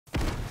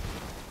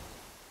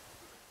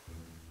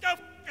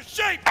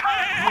sheep!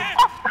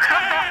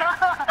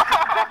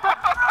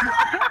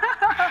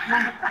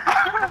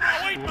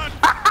 Oh, eat my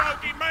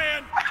doggy,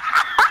 man!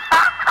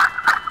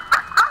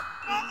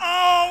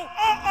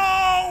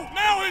 Uh-oh!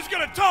 Now who's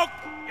gonna talk,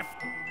 you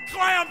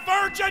clown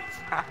virgins?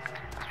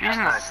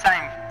 Using the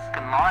same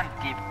line,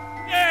 dip.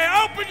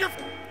 Yeah, open your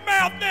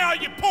mouth now,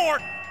 you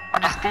pork! I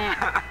just did.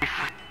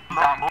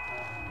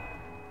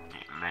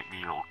 You make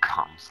me all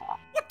cum slop.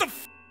 What the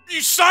f are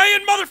you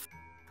saying, mother?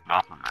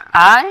 Nothing, man.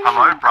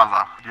 Hello,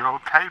 brother. You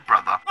okay,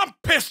 brother? I'm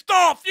pissed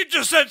off! You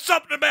just said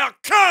something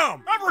about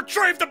cum! I've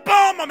retrieved the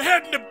bomb, I'm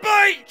heading to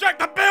B! Check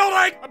the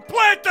building! I'm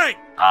planting!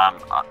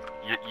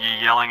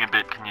 You're yelling a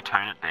bit, can you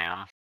tone it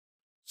down?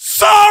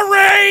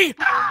 Sorry!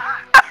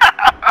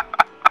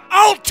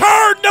 I'll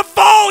turn the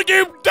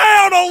volume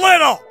down a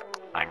little!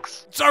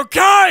 Thanks. It's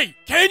okay!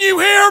 Can you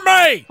hear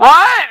me?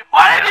 What?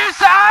 What did you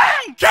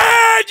say?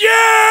 Can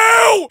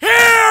you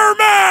hear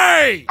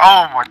me?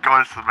 Oh my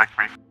god, this will make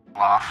me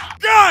laugh.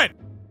 Good!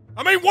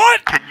 I mean,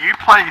 what? Can you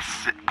please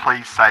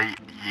say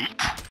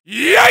yeet?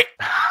 Yeet!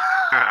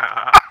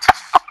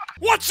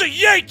 What's a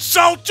yeet,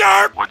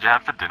 soldier? What'd you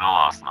have for dinner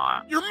last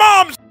night? Your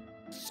mom's...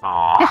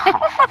 Oh.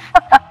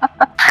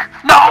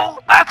 No,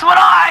 that's what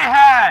I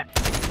had.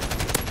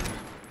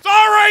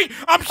 Sorry!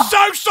 I'm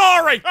so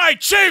sorry! Hey,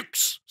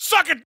 Chooks!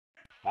 Suck it!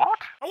 What?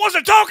 I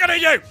wasn't talking to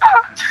you!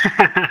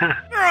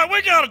 Alright,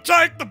 we gotta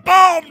take the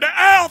bomb to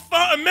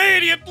Alpha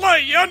immediately,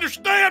 you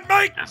understand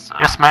me? Yes, sir.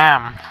 Yes,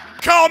 ma'am.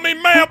 Call me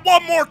ma'am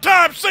one more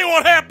time, see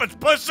what happens,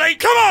 pussy!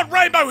 Come on,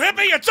 Rainbow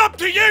Hippie, it's up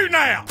to you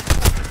now!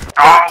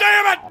 God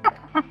damn it!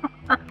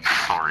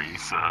 Sorry,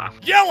 sir.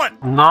 Yell it!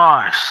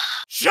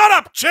 Nice. Shut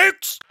up,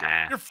 Chooks!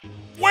 Damn. You're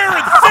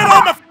wearing thin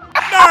on my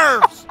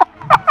nerves!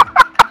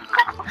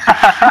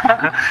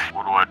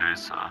 What do I do,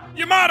 sir?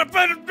 You might have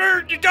been a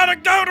nerd, you gotta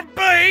go to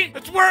B!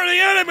 It's where the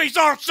enemies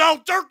are,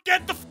 soldier!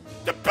 Get the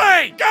to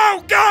B!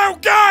 Go, go,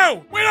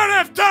 go! We don't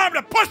have time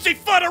to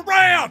pussyfoot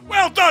around!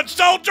 Well done,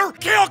 soldier!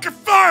 Kill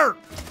confirmed!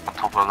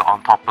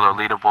 On top of the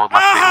leaderboard, my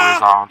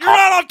fingers are on You're top.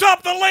 not on top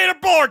of the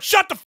leaderboard!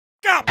 Shut the f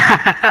up!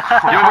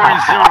 You're going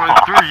 0 and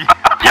 3.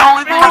 You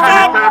only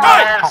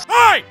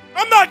Hey!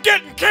 I'm not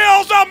getting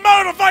kills, I'm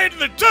motivating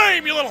the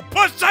team, you little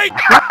pussy!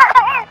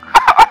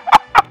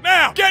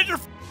 Now, get your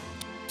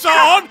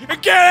on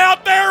and get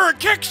out there and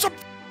kick some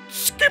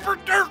skipper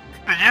dirt!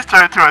 Did you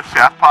turn into a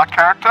South Park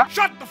character?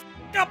 Shut the f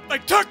up! They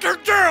took your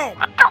drill!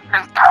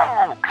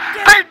 No!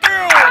 Their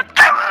drill!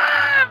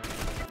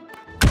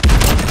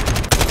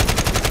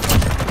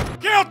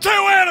 Kill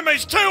two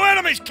enemies,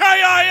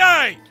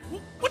 KIA!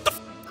 What the f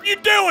are you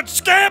doing,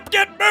 scamp?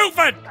 Get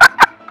moving!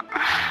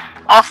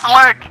 Oh,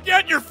 slick!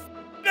 Get your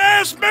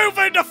ass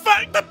moving to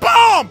fight the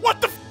bomb!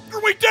 What the f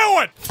are we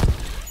doing?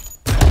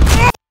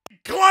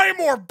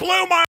 Claymore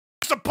blew my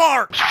ass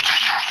apart!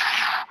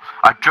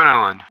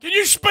 Adrenaline. Can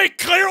you speak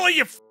clearly,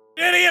 you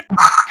idiot?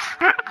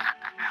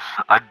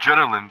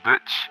 Adrenaline,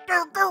 bitch.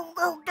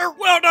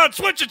 Well done,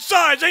 switching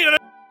sides, ain't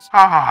it?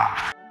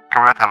 Oh,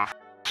 I'm about to have a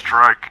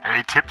stroke.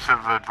 Any tips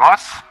of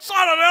advice?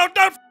 I don't know,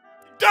 don't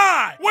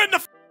die! Win the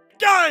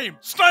game!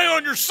 Stay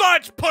on your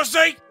sights,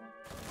 pussy!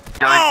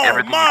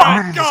 Oh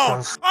my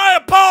god! I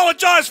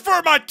apologize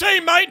for my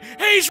teammate,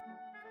 he's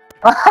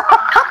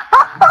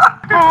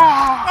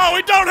oh,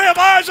 he don't have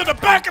eyes in the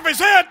back of his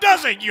head,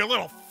 does he, you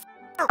little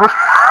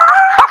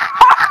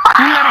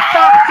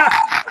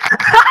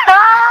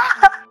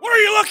What are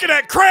you looking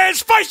at,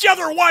 Kraz? Face the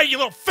other way, you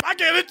little I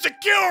get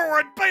insecure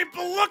when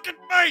people look at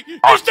me!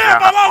 He's down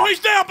below, he's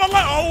down below!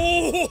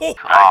 Oh!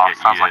 Oh,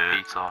 sounds like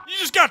pizza. You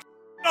just got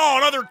on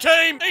another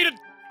team, eat it!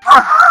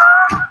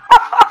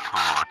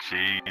 Oh,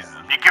 jeez.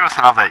 Can you give us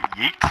another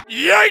yeet?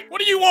 Yeet! What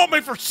do you want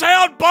me for,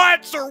 sound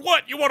bites or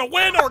what? You want to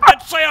win or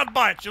get sound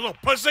bites, you little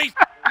pussy?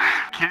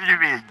 Can you give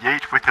me a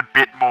yeet with a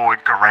bit more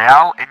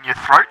growl in your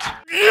throat?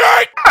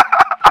 Yeet!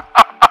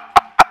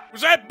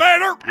 Was that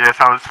better? Yes,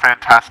 that was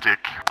fantastic.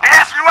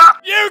 Yes, you are!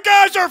 You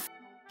guys are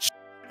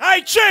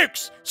Hey,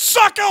 Chooks!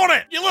 Suck on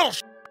it, you little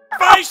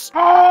face!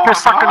 Oh, You're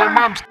sucking in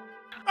mums.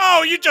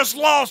 Oh, you just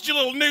lost, you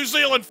little New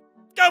Zealand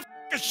Go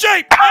a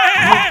sheep!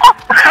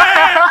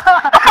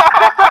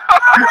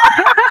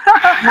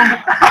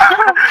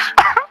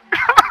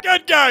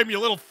 Good game, you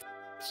little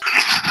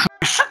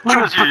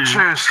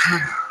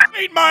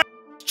Eat my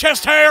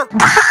chest hair!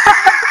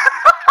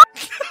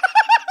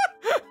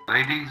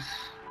 Ladies.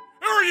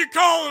 Who are you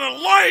calling a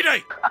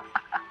lady?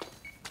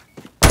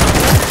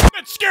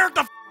 That scared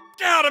the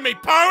out of me,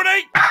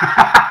 pony!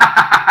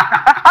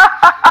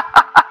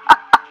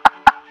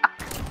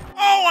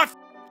 Oh, I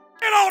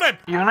hit on him!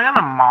 You're not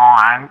gonna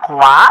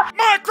Minecraft?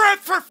 Minecraft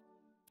for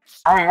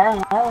Hey,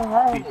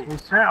 you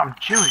sir, I'm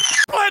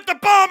Jewish. plant the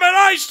bomb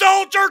at A,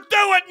 soldier!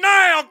 Do it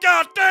now,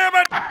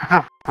 goddammit!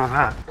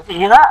 You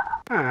hear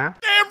that?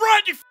 Damn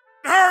right you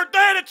heard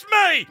that, it's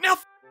me! Now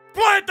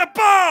plant the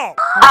bomb!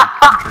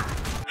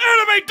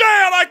 Enemy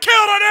down! I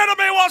killed an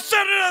enemy while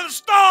sitting in the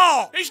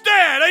stall! He's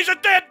dead! He's a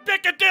dead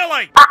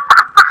Piccadilly!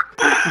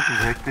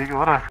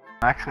 What a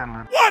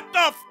accent. What the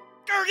f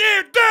are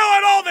you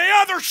doing on the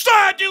other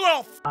side, you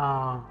little f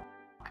Oh,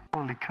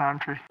 Holy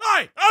country.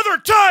 Hey, other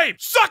team,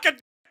 suck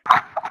it.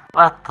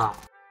 What the?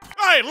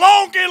 Hey,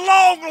 longy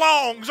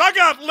longs, I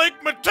got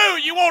lickma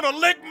too. You wanna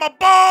lick my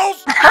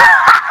balls?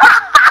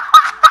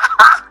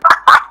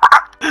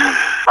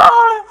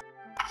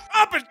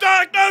 I've been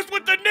diagnosed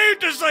with the new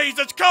disease.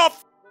 It's called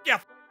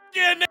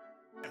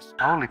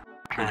Holy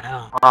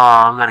Oh,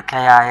 I've got a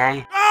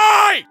KIA.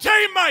 Hey,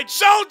 teammate,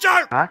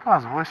 soldier. That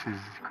guy's voice is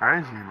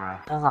crazy, bro.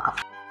 Sounds like a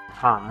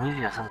from a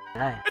movie or something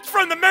today. It's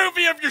from the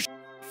movie of your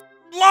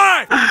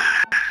life.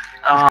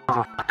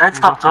 Oh, don't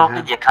stop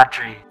talking, you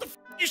country.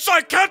 You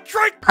say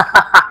country?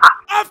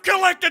 I've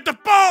collected the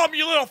bomb,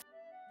 you little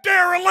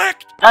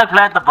derelict. Don't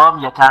plant the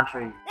bomb, you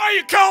country. Why are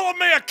you calling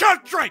me a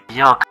country?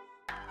 You're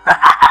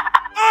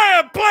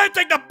I am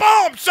planting the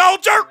bomb,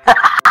 soldier.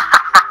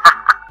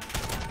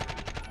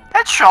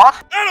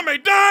 Headshot. Enemy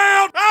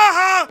down.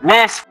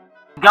 Let's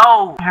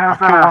go. Yeah, I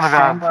killed one of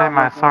our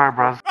teammates. Sorry,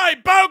 bros. Hey,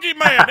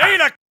 bogeyman,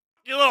 eat a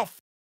you little.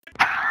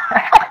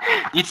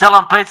 You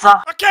selling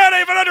pizza? I can't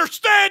even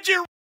understand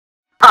you,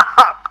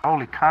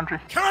 Holy country.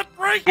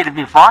 country. Get to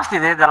be feisty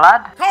there, the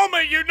lad. Call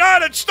me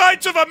United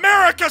States of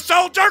America,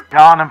 soldier. Go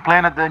on and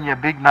plant it then, you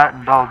big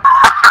noting dog.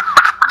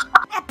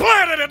 I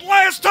planted it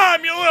last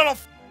time, you little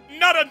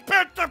nut and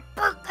pizza.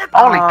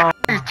 Holy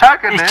he's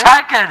choking He's there.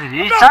 choking.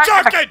 He's I'm not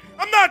choking. joking.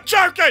 I'm not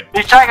joking.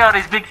 He's choking on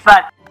his big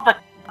fat.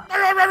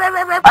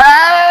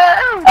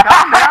 Oh,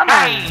 calm down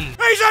there.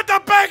 He's at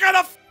the back of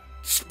the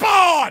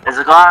spawn. There's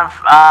a guy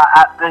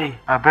at B.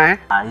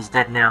 B? He's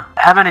dead now.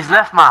 Having his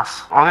left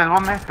mask. Oh, there's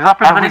one there. He's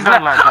up in the Having his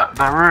window left- like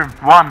that. The room.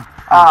 One.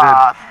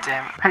 Ah,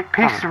 damn it. Hey,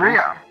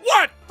 pizzeria.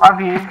 What?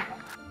 Love you.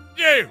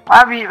 You.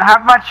 Love you.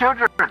 Have my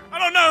children. I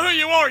don't know who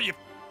you are, you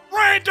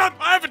random.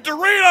 I have a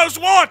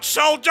Doritos watch,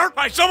 soldier.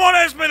 Hey, someone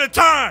ask me the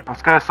time.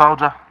 Let's go,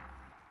 soldier.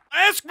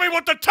 Ask me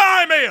what the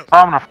time is.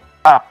 I'm gonna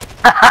up.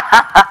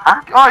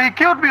 Oh, you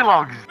killed me,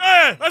 Logs.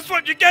 Yeah, that's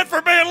what you get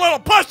for being a little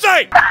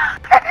pussy.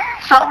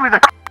 Shot me the.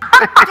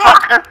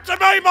 Talk to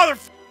me,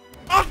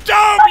 I'll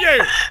dome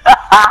you.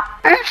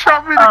 He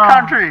shot me the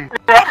country.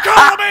 I'm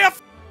calling me a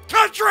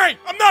country.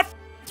 I'm not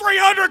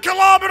 300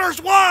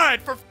 kilometers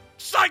wide, for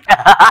sake.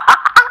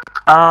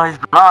 Oh, he's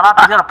blowing up.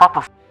 He's gonna pop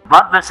a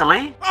blood vessel.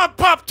 Hey, I'm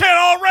popped 10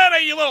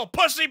 already, you little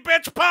pussy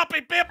bitch,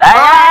 poppy pip.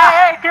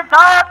 hey, keep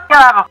going. You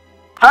have a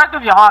stroke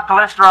of your high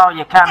cholesterol, you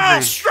I'll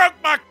country. stroke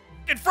my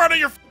in front of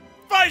your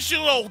face, you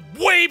little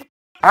weeb.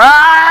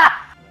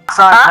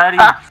 Sorry, Paddy.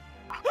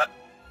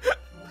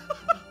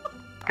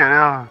 Get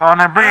out. Oh,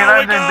 now bring it Now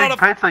we over then, big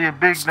gotta pizza, you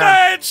big no.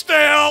 Stand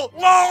still,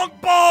 long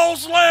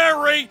balls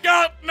Larry,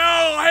 got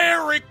no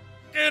hairy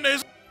in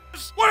his.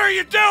 What are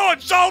you doing,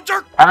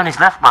 soldier? Having his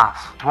left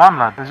mask. It's one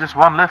lad. There's just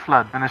one left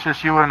lad, and it's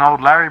just you and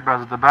old Larry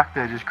bros at the back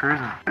there just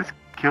cruising. This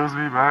kills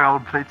me, bro.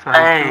 Old pizza.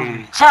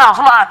 Hey, sounds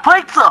like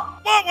pizza.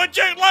 What would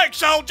you like,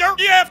 soldier?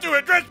 You have to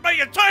address me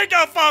in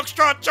Tango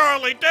Foxtrot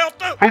Charlie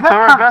Delta. Pizza,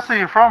 whereabouts are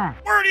you from?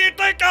 Where do you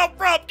think I'm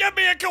from? Give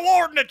me a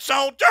coordinate,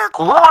 soldier.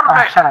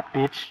 Coordinate. Shut up,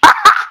 bitch.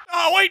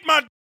 Oh, eat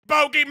my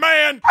bogey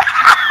man.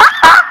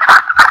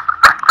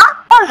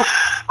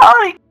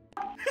 Holy.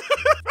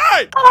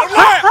 Hey, don't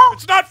laugh.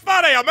 It's not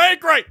funny. I'm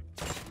angry.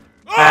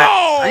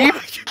 Oh! You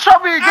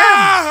shot me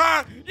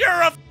again. You're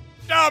a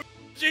dumb.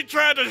 You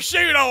tried to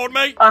shoot on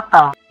me. What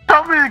the?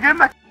 Shot me again.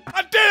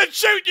 I didn't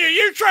shoot you.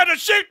 You tried to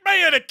shoot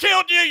me and it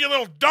killed you, you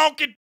little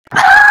donkey.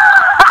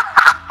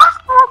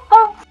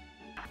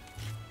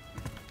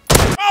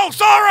 Oh,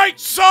 sorry.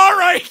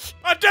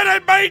 I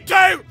didn't mean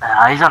to.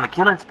 He's on the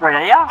killing spree,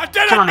 yeah? I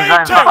didn't Killing mean his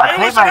own to.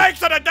 fucking It was an teammate.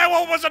 accident. That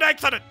one was an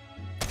accident.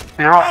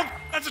 You're Oh, right.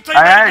 that's a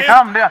teammate Hey, again.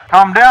 calm down.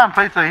 Calm down,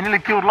 pizza. You nearly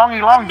killed Longy,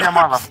 your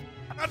mother.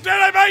 I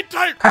didn't mean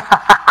to.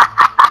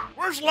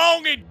 Where's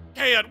Longy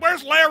Head?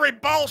 Where's Larry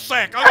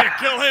Ballsack? I'm gonna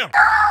kill him.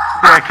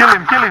 Yeah, kill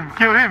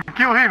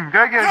him.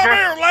 Go get Come go.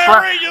 here,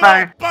 Larry, you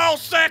Slap, little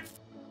ballsack.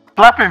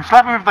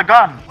 slap him with the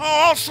gun.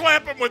 Oh, I'll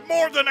slap him with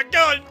more than a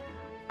gun.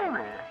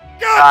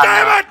 God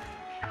damn it!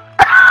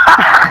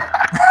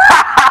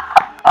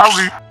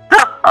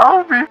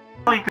 I'll be.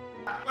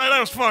 Hey, that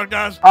was fun,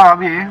 guys. Oh,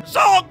 you. It's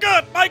all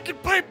good, making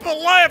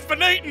people laugh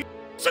and eating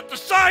at the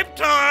same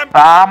time.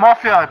 I'm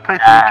off you,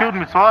 pizza. You killed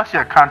me twice,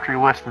 you country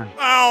western.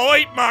 I'll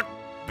eat my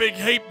big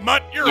heap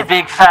mutt. You're You a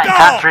big fat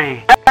dog.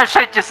 country. Don't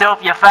shoot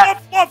yourself, you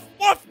fat.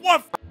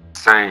 Woof.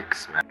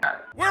 Sakes, man.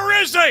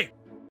 Where is he?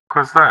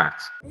 What's that?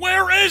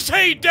 Where is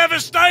he,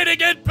 devastating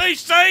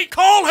NPC?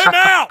 Call him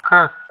out!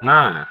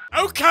 No.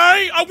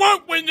 Okay, I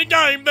won't win the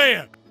game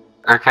then.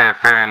 Okay,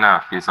 fair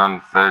enough. He's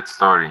on third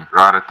story,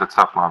 right at the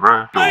top, my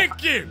bro.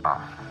 Thank you.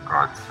 Oh, for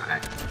God's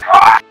sake.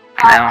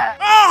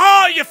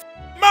 Aha, you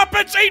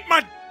muppets, eat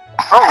my...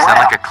 Oh, sound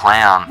like a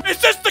clown.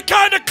 Is this the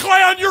kind of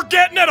clown you're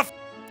getting at a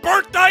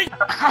birthday?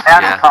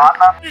 Yeah.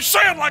 Partner. You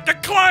sound like a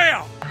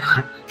clown.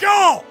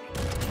 Go!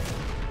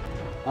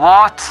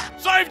 What?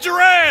 Saved your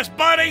ass,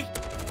 buddy.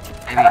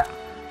 Maybe.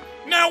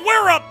 Now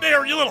we're up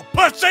there, you little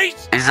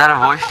pussies. Is that a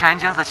voice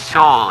changer? That's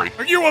surely.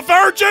 Are you a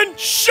virgin?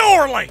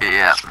 Surely.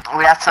 Yeah.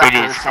 We have to It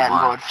do is the the one.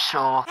 soundboard for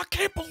sure. I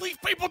can't believe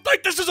people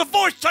think this is a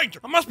voice changer.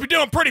 I must be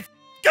doing pretty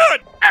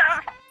good.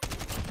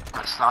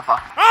 Good sniper.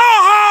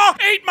 Aha!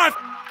 Eat my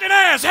f***ing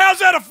ass. How's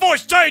that a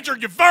voice changer,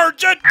 you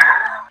virgin?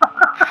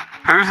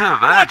 Who's a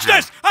Watch virgin?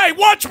 this. Hey,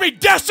 watch me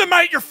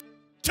decimate your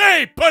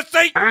team,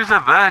 pussy. Who's a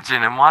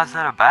virgin and why is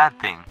that a bad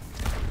thing?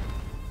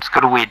 It's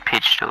got a weird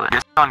pitch to it.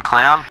 You're on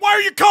clown? Why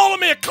are you calling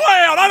me a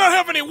clown? I don't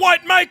have any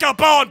white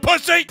makeup on,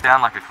 pussy.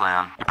 Sound like a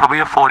clown. You're probably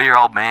a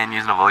 40-year-old man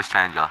using a voice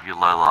changer. You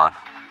low life.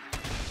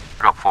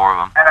 I got 4 of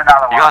them. And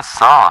another You guys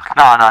suck.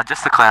 No,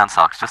 just the clown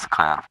sucks. Just the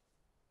clown.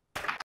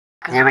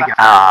 Here we go.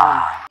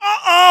 Ah.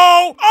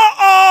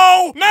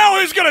 Uh-oh. Now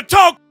who's gonna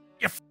talk,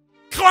 you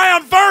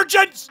clown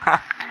virgins?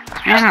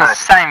 Using the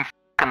same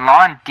f***ing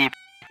line, dip.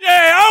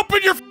 Yeah,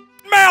 open your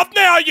mouth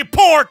now, you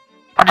pork.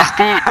 I just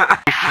did.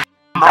 You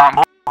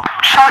dumb.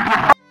 Shut your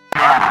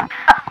mouth.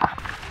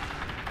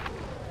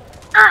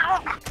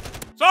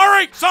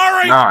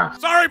 Sorry. No.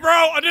 Sorry, bro.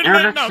 I didn't You're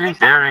mean literally no.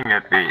 staring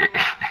at me.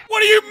 What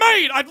do you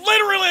mean? I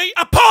literally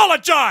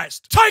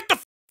apologized. Take the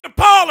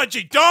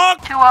apology,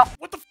 dog. 2 up.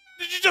 What the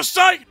did you just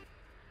say?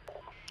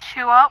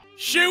 2 up.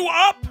 Shoe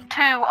up?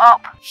 2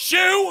 up.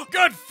 Shoe?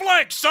 Good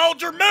flex,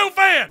 soldier. Move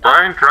in.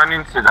 Don't run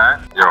into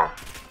that. Yo.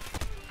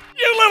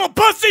 You little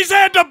pussies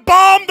had to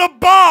bomb the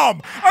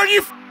bomb. Are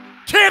you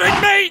kidding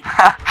me?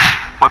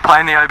 We're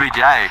playing the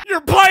OBJ.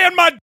 You're playing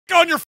my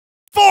on your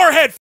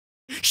forehead.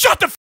 Shut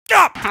the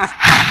up.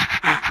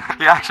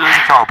 He actually is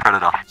a child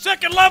predator.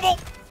 Second level.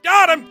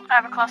 Got him. I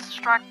have a cluster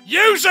strike.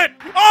 Use it.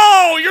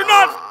 Oh, you're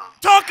not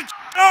talking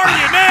are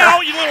you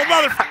now, you little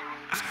mother.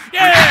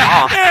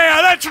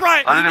 Yeah, that's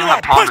right. I didn't You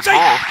even have little time to pussy.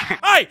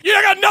 talk. Hey, you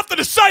got nothing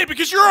to say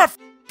because you're a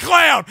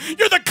clown.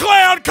 You're the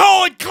clown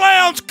calling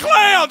clowns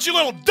clowns, you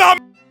little dumb.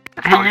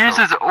 He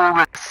uses all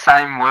the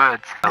same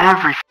words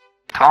every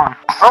time.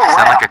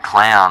 Sound like a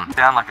clown.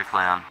 Sound like a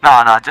clown.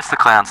 No, just the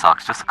clown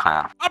sucks. Just the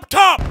clown. Up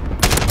top.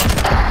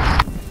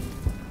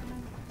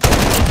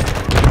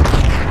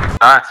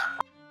 That's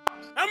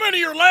How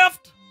many are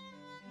left?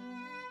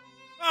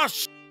 Oh,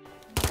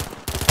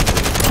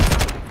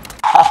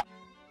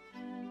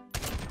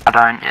 I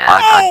don't. Yeah.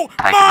 oh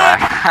take it my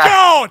back.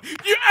 God!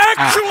 You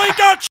actually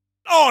got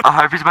on. I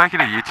hope he's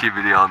making a YouTube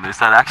video on this.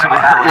 That'd actually be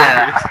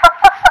Yeah. hilarious.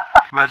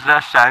 Imagine how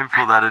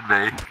shameful that'd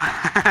be.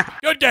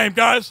 Good game,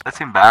 guys.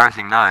 That's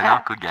embarrassing. No,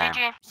 not good game.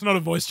 GG. It's not a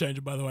voice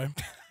changer, by the way.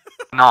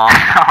 No,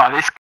 Oh,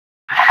 this.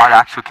 I'd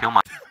actually kill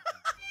my.